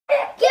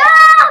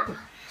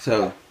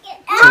So,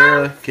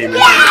 Sarah came in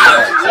here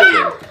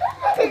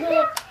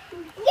to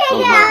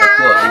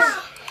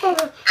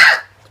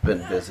It's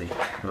been busy,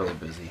 really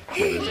busy.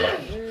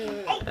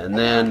 And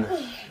then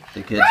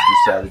the kids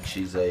decided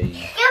she's a... Give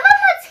him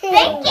a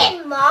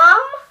spanking,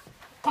 Mom.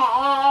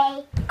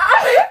 Okay.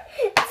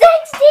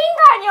 16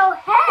 on your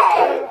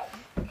head.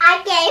 I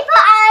gave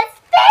her a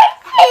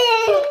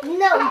spanking.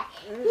 No.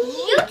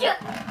 You do.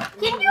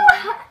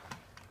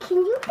 Can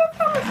you give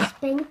him a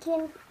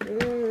spanking?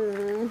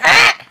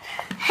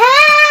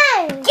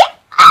 Hey! Get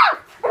up!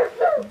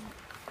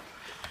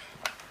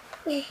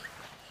 Okay,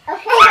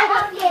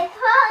 I'll give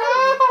her.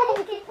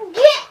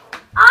 Get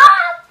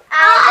off!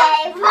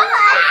 Okay, mine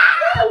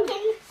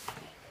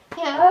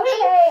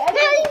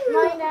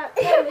out.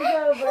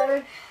 Over.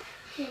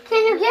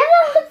 Can you give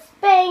him a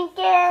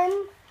spanking?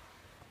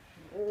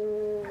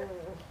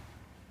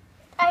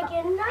 I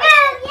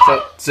cannot. So,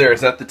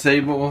 Sarah's at the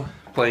table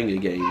playing a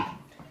game.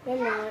 You're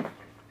not.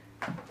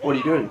 What are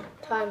you doing?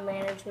 Time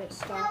management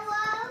stuff.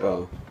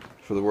 Oh,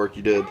 for the work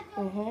you did?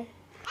 Mm-hmm.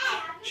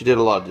 She did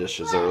a lot of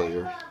dishes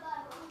earlier.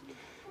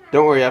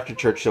 Don't worry, after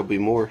church there'll be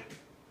more.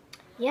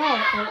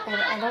 Yeah,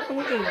 I don't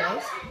want to do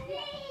those.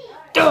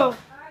 Duh!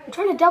 I'm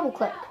trying to double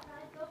click.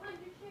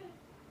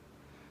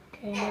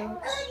 Okay.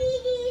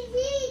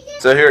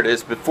 So here it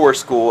is before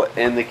school,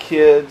 and the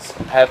kids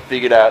have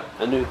figured out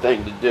a new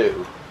thing to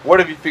do. What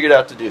have you figured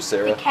out to do,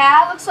 Sarah? The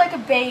cat looks like a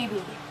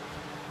baby.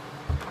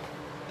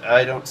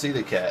 I don't see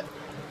the cat.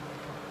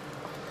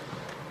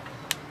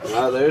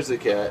 Oh, there's the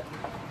cat.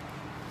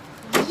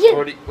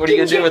 What are you going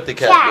to do with the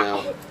cat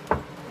now?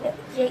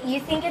 You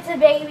think it's a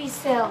baby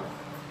still?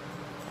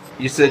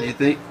 You said you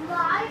think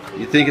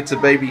it's a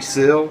baby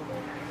seal?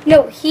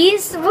 No,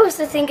 he's supposed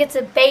to think it's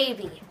a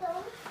baby.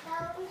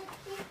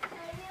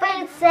 But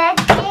it's a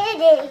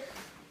kitty.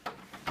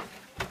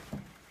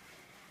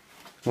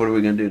 What are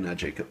we going to do now,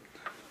 Jacob?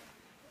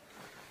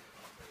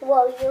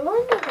 Well, you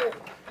want to do.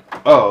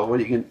 Oh, what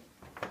are you going to...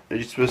 Are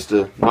you supposed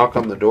to knock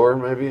on the door,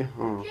 maybe?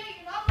 Oh.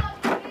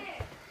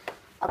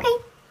 Okay.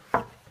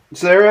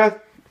 Sarah,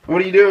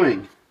 what are you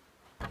doing?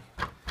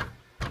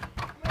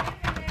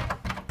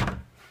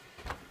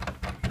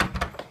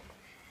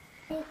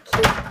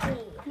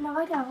 No,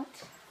 I don't.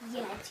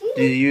 Yes, you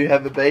Do you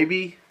have a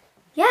baby?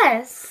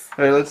 Yes.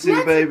 Hey, let's see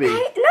the baby.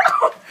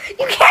 No,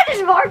 you can't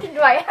just barge into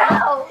my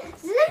house.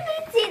 Let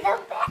me see the.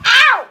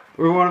 Ow!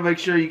 We want to make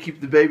sure you keep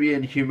the baby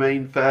in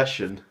humane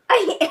fashion.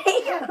 I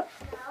am.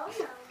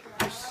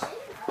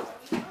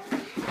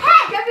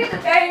 Give me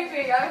the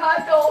baby. I'm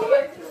not going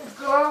with this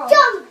girl.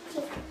 Jump.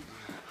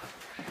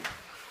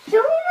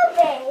 Show me the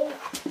baby.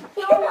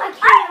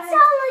 I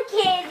saw a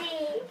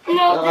kitty.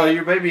 No, Oh,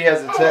 your baby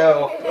has a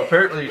tail.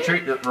 Apparently you're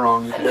treating it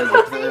wrong if it has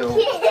a tail.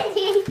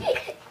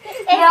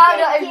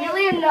 I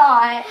really am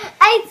not.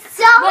 I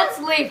saw. Let's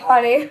leave,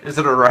 honey. Is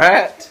it a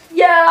rat?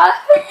 Yeah.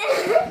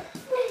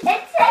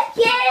 It's a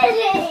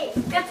kitty.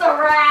 It's a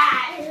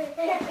rat. And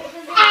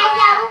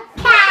a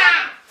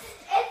cat.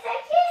 It's a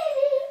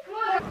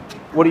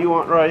kitty. What do you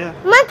want, Raya?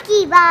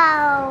 Monkey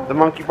ball. The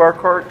monkey bar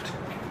cart?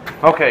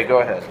 Okay, go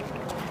ahead.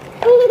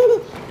 And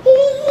the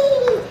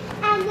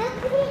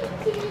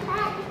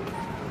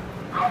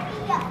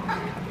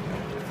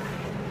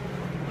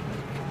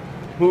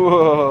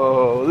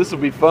Whoa, this will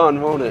be fun,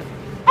 won't it?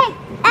 Hey,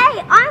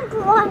 I'm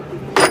going.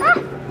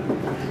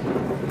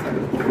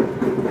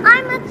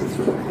 I'm a.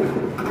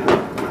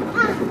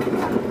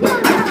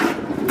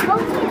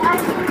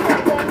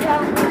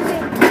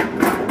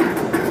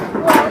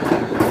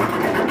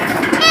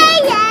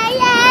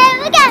 Yeah,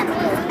 look at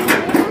me.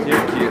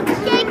 You're cute.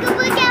 Jacob,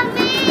 look at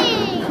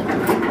me.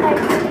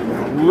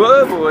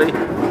 Whoa, boy.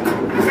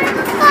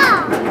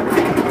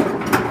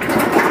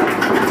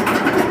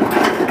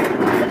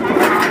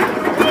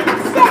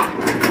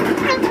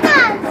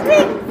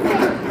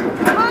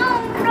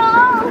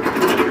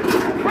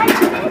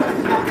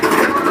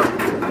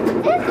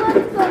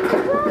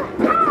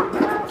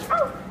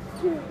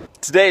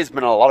 Today has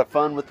been a lot of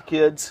fun with the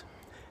kids.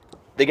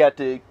 We got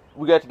to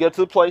go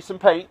to the place and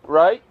paint,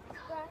 right?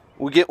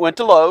 We went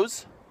to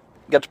Lowe's,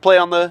 got to play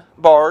on the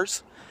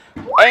bars,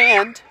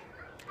 and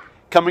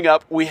coming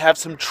up we have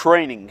some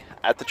training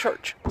at the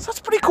church. So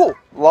that's pretty cool.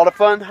 A lot of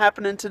fun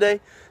happening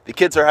today. The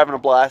kids are having a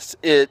blast.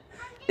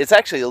 It's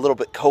actually a little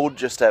bit cold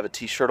just to have a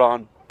t-shirt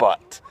on,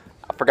 but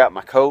I forgot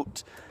my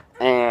coat,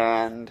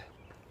 and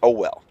oh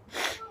well.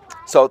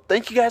 So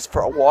thank you guys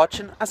for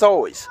watching. As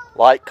always,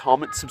 like,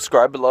 comment,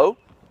 subscribe below.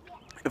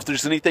 If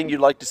there's anything you'd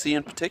like to see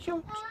in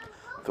particular,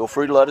 feel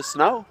free to let us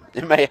know.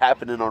 It may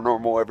happen in our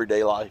normal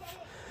everyday life.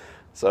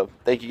 So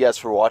thank you guys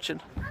for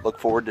watching. Look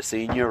forward to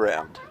seeing you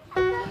around.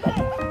 Bye.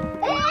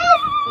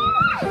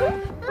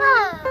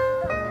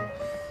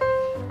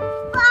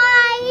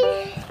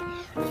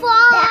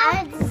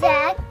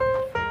 Dad,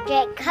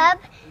 Jacob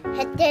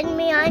hitting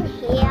me on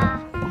here.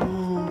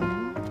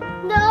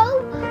 No,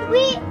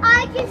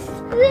 I just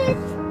split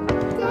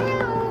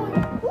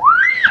down.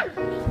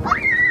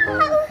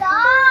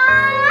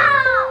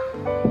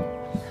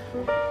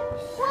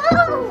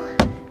 Stop!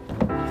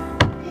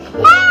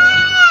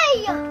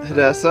 Hey!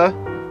 Hadassah,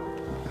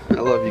 I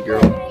I love you,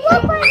 girl.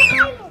 Look what I'm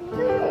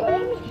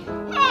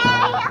doing.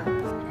 Hey,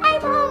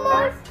 I'm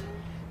almost.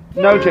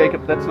 No,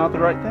 Jacob, that's not the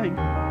right thing.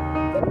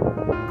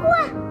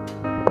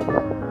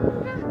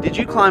 Did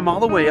you climb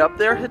all the way up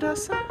there,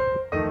 Hadassah?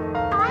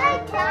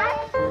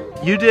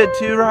 You did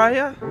too,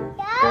 Raya?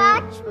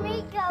 Watch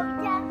me go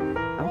down.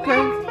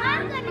 Okay.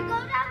 I'm gonna go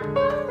down.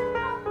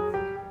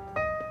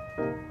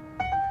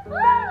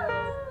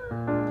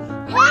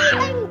 Hey,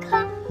 I'm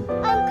coming.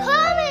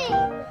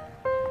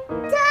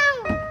 Down,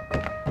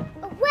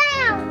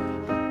 around,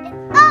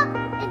 and up,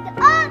 and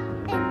up,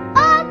 and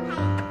up,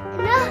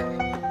 and up.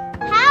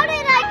 How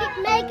did I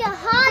make it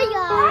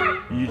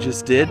higher? You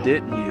just did,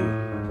 didn't you?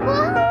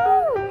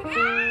 Whoa!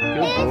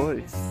 Good boy.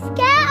 It's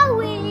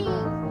scary.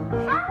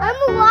 I'm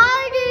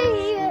water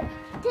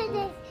to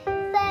this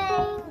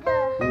thing.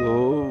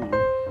 Whoa.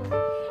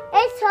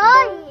 It's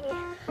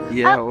high.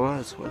 Yeah, it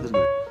was, wasn't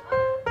it?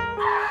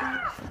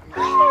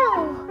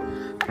 Wow.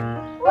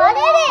 Why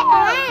did it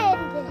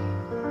end?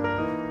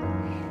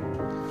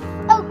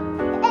 Oh,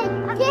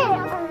 and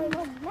yeah.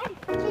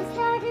 Just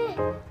had to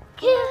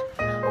get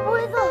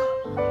with the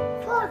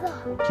father.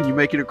 Can you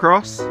make it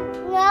across?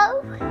 No.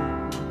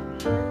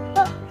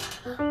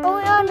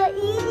 Only on the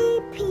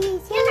easy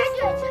pieces.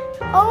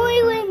 Only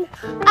when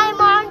I'm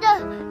on the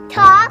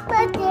top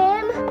of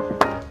them.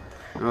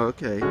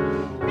 Okay.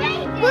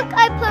 Look,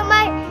 I put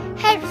my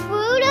head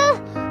through the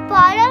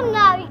bottom.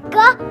 Now we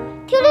go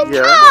to the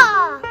Yeah.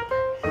 top.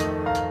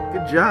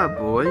 Good job,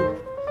 boy.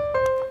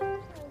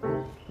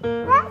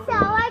 That's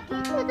how I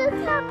get to the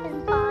top and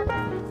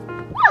bottom.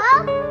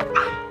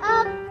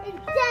 Up, and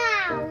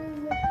down.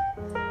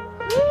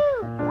 Whew.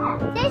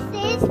 This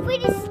is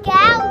pretty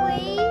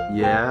scary.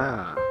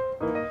 Yeah.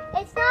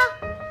 It's not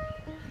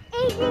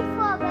easy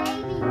for a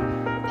baby.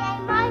 They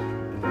might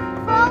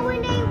fall when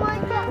they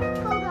want to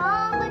go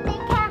on, but they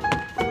can't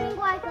swing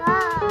like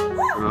us.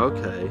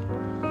 Okay.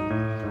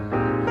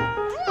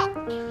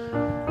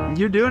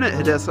 You're doing it,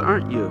 Hadassah,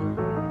 aren't you?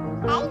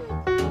 Down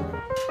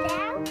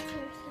to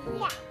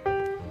here.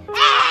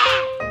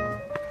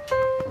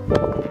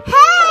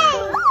 Hey!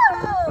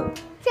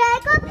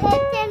 Jacob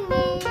hitting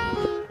me.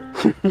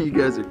 You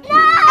guys are cute. No!